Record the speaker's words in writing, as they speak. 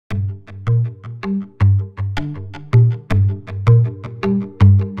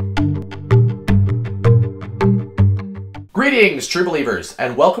Greetings, true believers,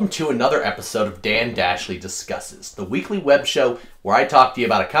 and welcome to another episode of Dan Dashley Discusses, the weekly web show where I talk to you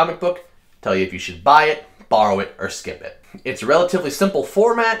about a comic book, tell you if you should buy it, borrow it, or skip it. It's a relatively simple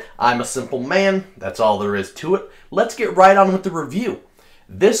format. I'm a simple man. That's all there is to it. Let's get right on with the review.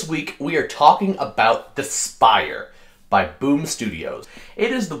 This week, we are talking about The Spire by Boom Studios.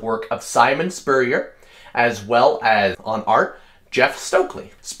 It is the work of Simon Spurrier, as well as, on art, Jeff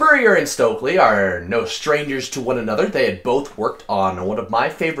Stokely. Spurrier and Stokely are no strangers to one another. They had both worked on one of my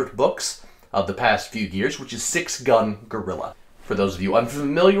favorite books of the past few years, which is Six Gun Gorilla. For those of you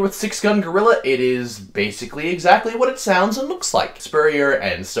unfamiliar with Six Gun Gorilla, it is basically exactly what it sounds and looks like. Spurrier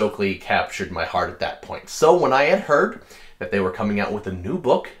and Stokely captured my heart at that point. So when I had heard that they were coming out with a new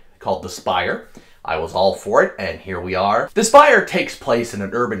book called The Spire, I was all for it, and here we are. The Spire takes place in an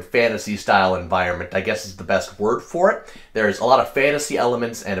urban fantasy style environment, I guess is the best word for it. There's a lot of fantasy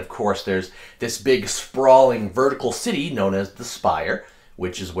elements, and of course there's this big sprawling vertical city known as the Spire,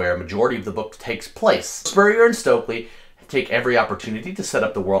 which is where a majority of the book takes place. Spurrier and Stokely take every opportunity to set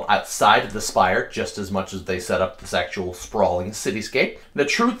up the world outside of the Spire just as much as they set up this actual sprawling cityscape. The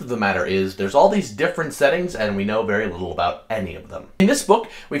truth of the matter is there's all these different settings and we know very little about any of them. In this book,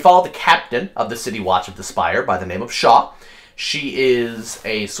 we follow the captain of the City Watch of the Spire by the name of Shaw. She is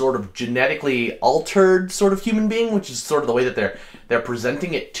a sort of genetically altered sort of human being, which is sort of the way that they're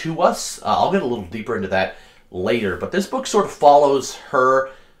presenting it to us. I'll get a little deeper into that later, but this book sort of follows her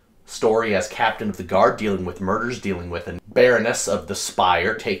story as captain of the guard, dealing with murders, dealing with a baroness of the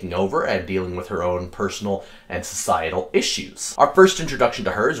Spire taking over, and dealing with her own personal and societal issues. Our first introduction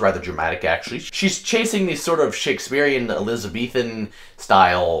to her is rather dramatic, actually. She's chasing these sort of Shakespearean Elizabethan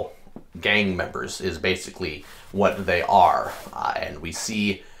style gang members, is basically what they are. And we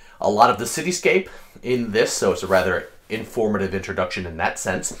see a lot of the cityscape in this, so it's a rather informative introduction in that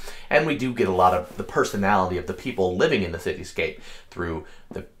sense, and we do get a lot of the personality of the people living in the cityscape through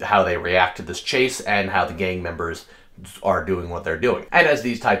how they react to this chase and how the gang members are doing what they're doing. And as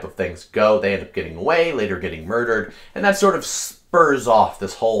these type of things go, they end up getting away, later getting murdered, and that sort of spurs off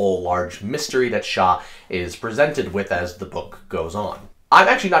this whole large mystery that Shaw is presented with as the book goes on. I'm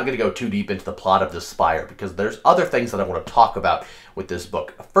actually not going to go too deep into the plot of The Spire because there's other things that I want to talk about with this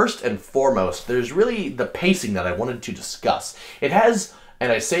book. First and foremost, there's really the pacing that I wanted to discuss. It has, and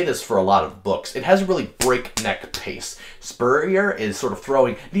I say this for a lot of books, it has a really breakneck pace. Spurrier is sort of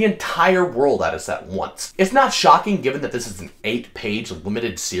throwing the entire world at us at once. It's not shocking given that this is an 8-page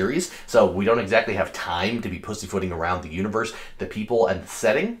limited series, so we don't exactly have time to be pussyfooting around the universe, the people, and the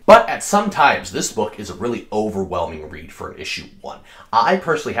setting. But at some times, this book is a really overwhelming read for an issue 1. I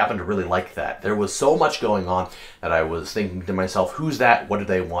personally happen to really like that. There was so much going on that I was thinking to myself, who's that? What do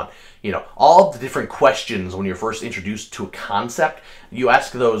they want? You know, all the different questions when you're first introduced to a concept, you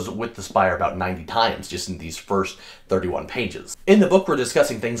ask those with The Spire about 90 times just in these first 31 pages. In the book, we're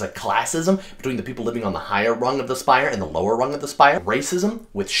discussing things like classism between the people living on the higher rung of the Spire and the lower rung of the Spire, racism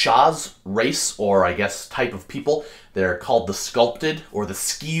with Shaw's race, or I guess type of people. They're called the Sculpted, or the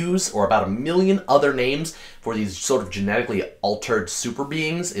Skews, or about a million other names for these sort of genetically altered super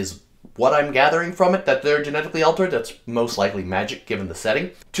beings is what I'm gathering from it, that they're genetically altered. That's most likely magic given the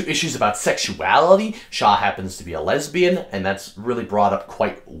setting. 2 issues about sexuality. Shaw happens to be a lesbian, and that's really brought up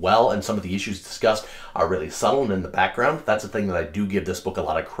quite well, and some of the issues discussed are really subtle and in the background. That's a thing that I do give this book a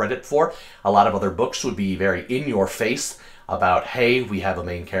lot of credit for. A lot of other books would be very in your face about, hey, we have a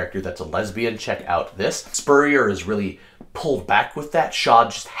main character that's a lesbian, check out this. Spurrier is really pulled back with that. Shaw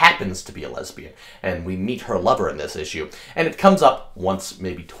just happens to be a lesbian, and we meet her lover in this issue. And it comes up once,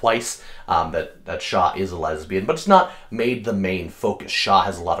 maybe twice, that Shaw is a lesbian, but it's not made the main focus. Shaw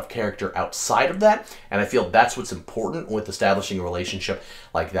has a lot of character outside of that, and I feel that's what's important with establishing a relationship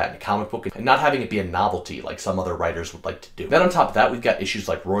like that in a comic book, and not having it be a novelty like some other writers would like to do. Then on top of that, we've got issues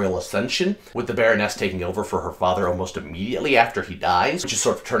like Royal Ascension, with the Baroness taking over for her father almost immediately after he dies, which is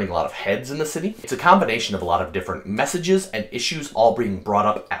sort of turning a lot of heads in the city. It's a combination of a lot of different messages and issues all being brought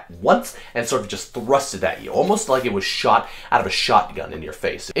up at once and sort of just thrusted at you, almost like it was shot out of a shotgun in your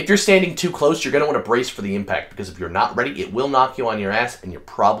face. If you're standing too close, you're going to want to brace for the impact, because if you're not ready, it will knock you on your ass, and you're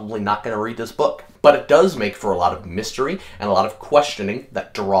probably not going to read this book. But it does make for a lot of mystery and a lot of questioning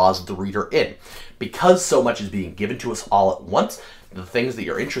that draws the reader in. Because so much is being given to us all at once, the things that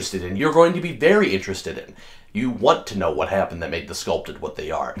you're interested in, you're going to be very interested in. You want to know what happened that made the Sculpted what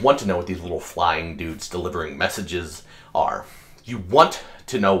they are. You want to know what these little flying dudes delivering messages are. You want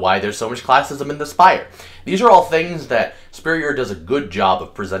to know why there's so much classism in the Spire. These are all things that Spurrier does a good job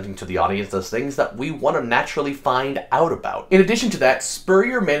of presenting to the audience as things that we want to naturally find out about. In addition to that,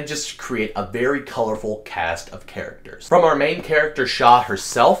 Spurrier manages to create a very colorful cast of characters. From our main character Shaw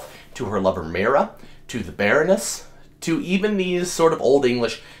herself, to her lover Mira, to the Baroness, to even these sort of Old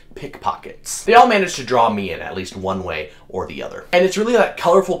English pickpockets. They all manage to draw me in at least one way or the other. And it's really that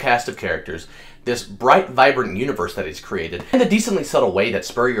colorful cast of characters, this bright, vibrant universe that he's created, and the decently subtle way that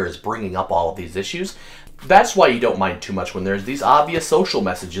Spurrier is bringing up all of these issues. That's why you don't mind too much when there's these obvious social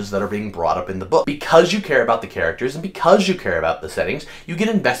messages that are being brought up in the book. Because you care about the characters and because you care about the settings, you get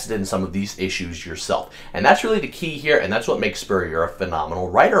invested in some of these issues yourself. And that's really the key here, and that's what makes Spurrier a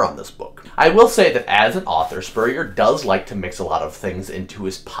phenomenal writer on this book. I will say that as an author, Spurrier does like to mix a lot of things into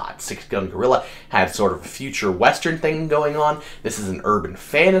his pot. Six Gun Gorilla had sort of a future western thing going on. This is an urban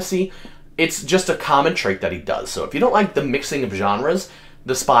fantasy. It's just a common trait that he does. So if you don't like the mixing of genres,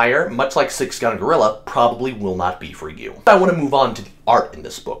 The Spire, much like Six Gun Gorilla, probably will not be for you. I want to move on to the art in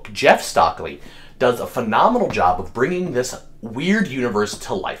this book. Jeff Stockley does a phenomenal job of bringing this weird universe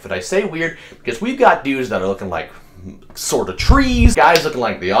to life. And I say weird because we've got dudes that are looking like sort of trees, guys looking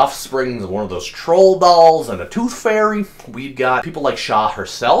like the offsprings of one of those troll dolls and a tooth fairy. We've got people like Shaw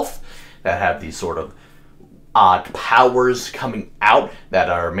herself that have these sort of odd powers coming out that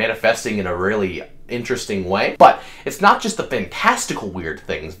are manifesting in a really interesting way. But it's not just the fantastical weird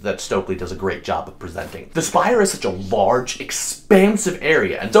things that Stokely does a great job of presenting. The Spire is such a large, expansive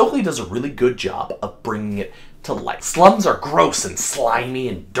area, and Stokely does a really good job of bringing it to life. Slums are gross and slimy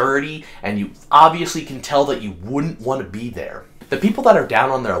and dirty, and you obviously can tell that you wouldn't want to be there. The people that are down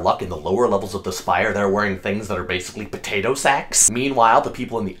on their luck in the lower levels of the Spire, they're wearing things that are basically potato sacks. Meanwhile, the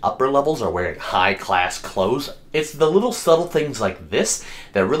people in the upper levels are wearing high-class clothes. It's the little subtle things like this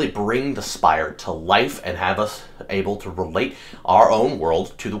that really bring the Spire to life and have us able to relate our own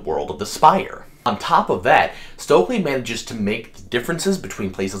world to the world of the Spire. On top of that, Stokely manages to make the differences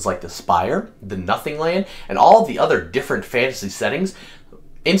between places like the Spire, the Nothingland, and all of the other different fantasy settings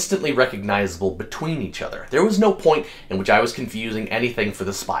instantly recognizable between each other. There was no point in which I was confusing anything for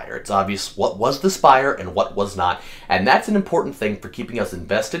the Spire. It's obvious what was the Spire and what was not, and that's an important thing for keeping us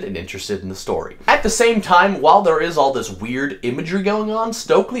invested and interested in the story. At the same time, while there is all this weird imagery going on,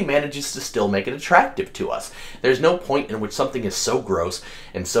 Stokely manages to still make it attractive to us. There's no point in which something is so gross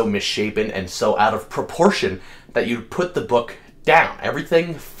and so misshapen and so out of proportion that you put the book down.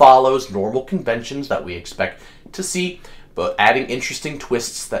 Everything follows normal conventions that we expect to see, but adding interesting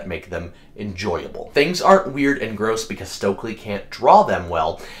twists that make them enjoyable. Things aren't weird and gross because Stokely can't draw them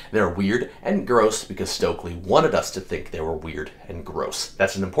well. They're weird and gross because Stokely wanted us to think they were weird and gross.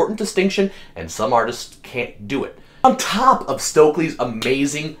 That's an important distinction, and some artists can't do it. On top of Stokely's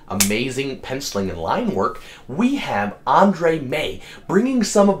amazing penciling and line work, we have Andre May bringing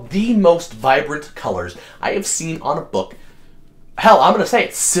some of the most vibrant colors I have seen on a book. Hell, I'm going to say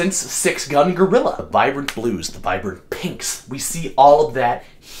it, since Six Gun Gorilla. The vibrant blues, the vibrant pinks, we see all of that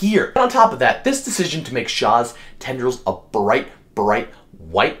here. And on top of that, this decision to make Shaw's tendrils a bright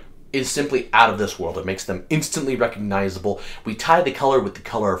white is simply out of this world. It makes them instantly recognizable. We tie the color with the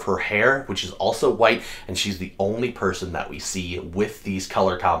color of her hair, which is also white, and she's the only person that we see with these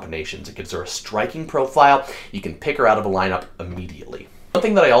color combinations. It gives her a striking profile. You can pick her out of a lineup immediately. One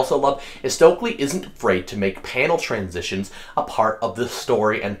thing that I also love is Stokely isn't afraid to make panel transitions a part of the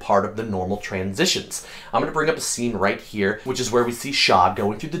story and part of the normal transitions. I'm going to bring up a scene right here, which is where we see Shaw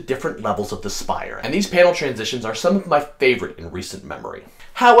going through the different levels of the Spire. And these panel transitions are some of my favorite in recent memory.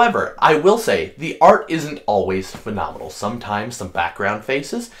 However, I will say the art isn't always phenomenal. Sometimes some background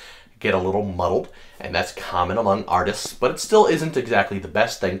faces get a little muddled, and that's common among artists, but it still isn't exactly the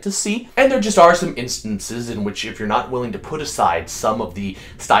best thing to see. And there just are some instances in which if you're not willing to put aside some of the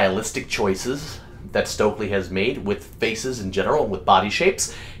stylistic choices that Stokely has made with faces in general and with body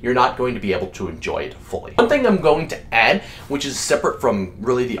shapes, you're not going to be able to enjoy it fully. One thing I'm going to add, which is separate from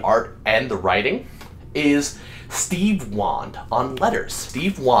really the art and the writing, is Steve Wand on letters.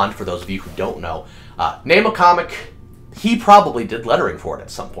 Steve Wand, for those of you who don't know, name a comic, he probably did lettering for it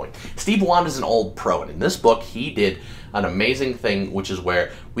at some point. Steve Wand is an old pro, and in this book, he did an amazing thing, which is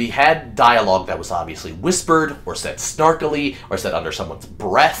where we had dialogue that was obviously whispered, or said snarkily, or said under someone's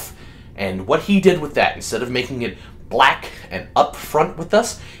breath, and what he did with that, instead of making it black and up front with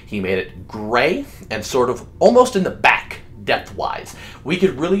us, he made it gray and sort of almost in the back, depth-wise. We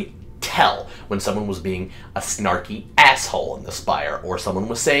could really tell when someone was being a snarky asshole in the Spire, or someone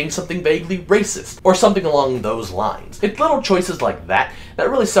was saying something vaguely racist, or something along those lines. It's little choices like that that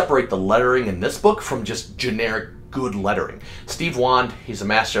really separate the lettering in this book from just generic good lettering. Steve Wand, he's a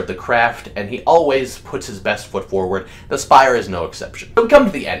master of the craft, and he always puts his best foot forward. The Spire is no exception. So we come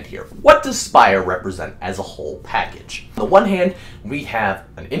to the end here. What does Spire represent as a whole package? On the one hand, we have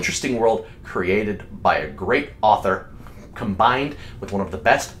an interesting world created by a great author, combined with one of the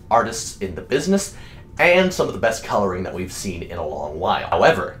best artists in the business and some of the best coloring that we've seen in a long while.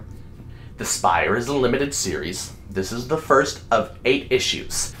 However, the Spire is a limited series. This is the first of 8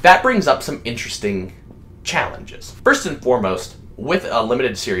 issues. That brings up some interesting challenges. First and foremost, with a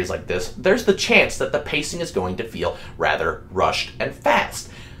limited series like this, there's the chance that the pacing is going to feel rather rushed and fast.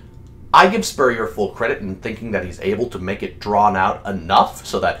 I give Spurrier full credit in thinking that he's able to make it drawn out enough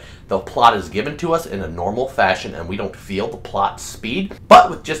so that the plot is given to us in a normal fashion and we don't feel the plot speed. But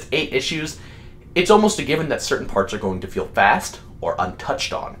with just 8 issues, it's almost a given that certain parts are going to feel fast or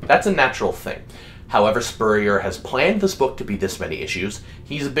untouched on. That's a natural thing. However, Spurrier has planned this book to be this many issues.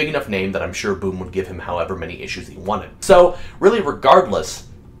 He's a big enough name that I'm sure Boom would give him however many issues he wanted. So, really, regardless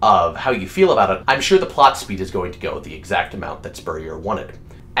of how you feel about it, I'm sure the plot speed is going to go the exact amount that Spurrier wanted.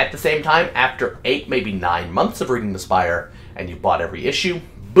 At the same time, after 8, maybe 9 months of reading the Spire, and you've bought every issue,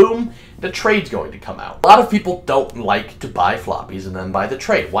 boom, the trade's going to come out. A lot of people don't like to buy floppies and then buy the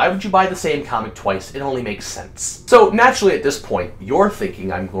trade. Why would you buy the same comic twice? It only makes sense. So naturally at this point, you're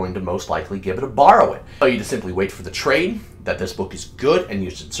thinking I'm going to most likely give it a borrow it. So you just simply wait for the trade, that this book is good, and you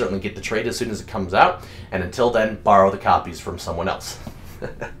should certainly get the trade as soon as it comes out, and until then, borrow the copies from someone else.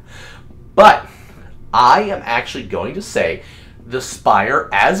 But I am actually going to say the Spire,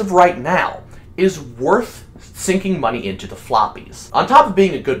 as of right now, is worth sinking money into the floppies. On top of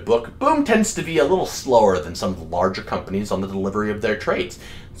being a good book, Boom tends to be a little slower than some of the larger companies on the delivery of their trades.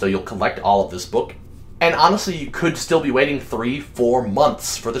 So you'll collect all of this book, and honestly, you could still be waiting 3-4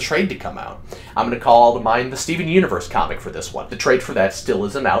 months for the trade to come out. I'm going to call to mind the Steven Universe comic for this one. The trade for that still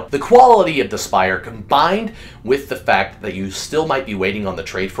isn't out. The quality of the Spire, combined with the fact that you still might be waiting on the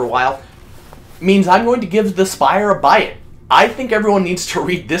trade for a while, means I'm going to give the Spire a buy it. I think everyone needs to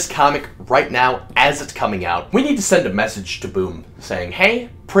read this comic right now as it's coming out. We need to send a message to Boom saying, hey,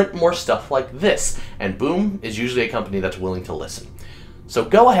 print more stuff like this. And Boom is usually a company that's willing to listen. So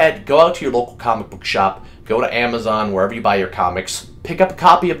go ahead, go out to your local comic book shop, go to Amazon, wherever you buy your comics, pick up a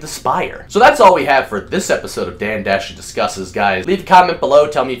copy of The Spire. So that's all we have for this episode of Dan Dashley Discusses, guys. Leave a comment below,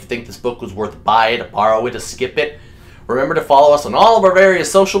 tell me if you think this book was worth a buy it, a borrow it, a skip it. Remember to follow us on all of our various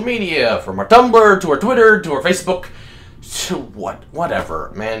social media, from our Tumblr, to our Twitter, to our Facebook, to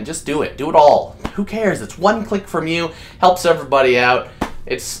whatever, man, just do it. Do it all. Who cares? It's one click from you, helps everybody out.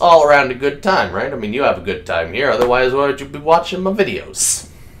 It's all around a good time, right? I mean, you have a good time here, otherwise why would you be watching my videos?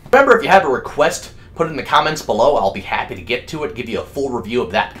 Remember, if you have a request, put it in the comments below. I'll be happy to get to it, give you a full review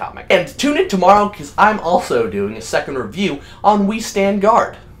of that comic. And tune in tomorrow, because I'm also doing a second review on We Stand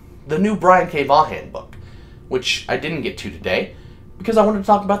Guard, the new Brian K. Vaughan book, which I didn't get to today, because I wanted to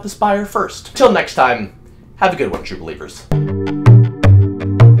talk about the Spire first. Till next time, have a good one, true believers.